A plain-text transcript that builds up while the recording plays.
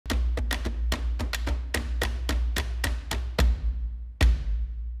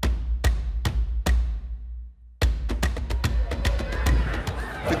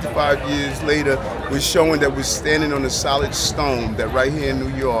25 years later, we're showing that we're standing on a solid stone, that right here in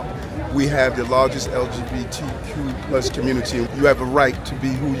New York, we have the largest LGBTQ plus community. You have a right to be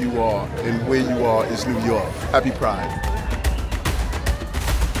who you are, and where you are is New York. Happy Pride.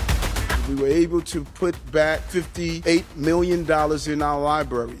 We were able to put back $58 million in our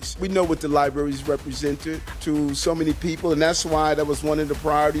libraries. We know what the libraries represented to so many people, and that's why that was one of the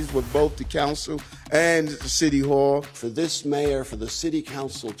priorities with both the council and the city hall. For this mayor, for the city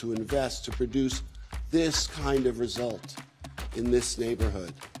council to invest, to produce this kind of result in this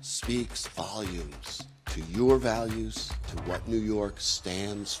neighborhood speaks volumes to your values, to what New York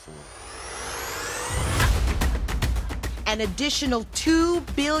stands for. An additional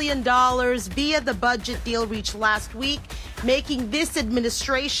 $2 billion via the budget deal reached last week, making this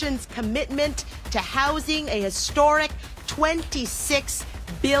administration's commitment to housing a historic $26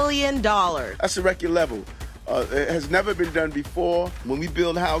 billion. That's a record level. It has never been done before. When we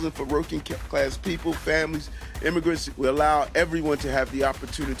build housing for working class people, families, immigrants, we allow everyone to have the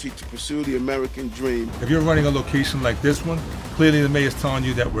opportunity to pursue the American dream. If you're running a location like this one, clearly the mayor's telling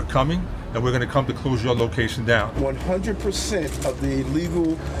you that we're coming, and we're going to come to close your location down. 100% of the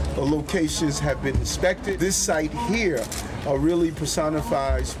illegal locations have been inspected. This site here really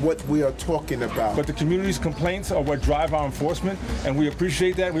personifies what we are talking about. But the community's complaints are what drive our enforcement, and we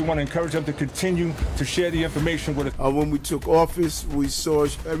appreciate that. We want to encourage them to continue to share the information with us. When we took office, we saw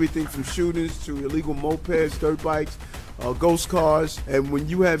everything from shootings to illegal mopeds, dirt bikes, ghost cars, and when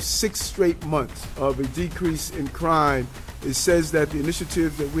you have 6 straight months of a decrease in crime, it says that the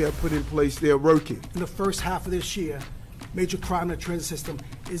initiatives that we have put in place, they are working. In the first half of this year, major crime in the transit system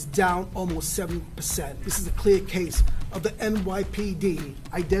is down almost 7%. This is a clear case of the NYPD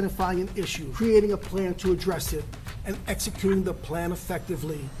identifying an issue, creating a plan to address it, and executing the plan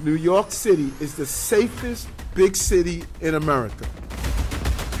effectively. New York City is the safest big city in America.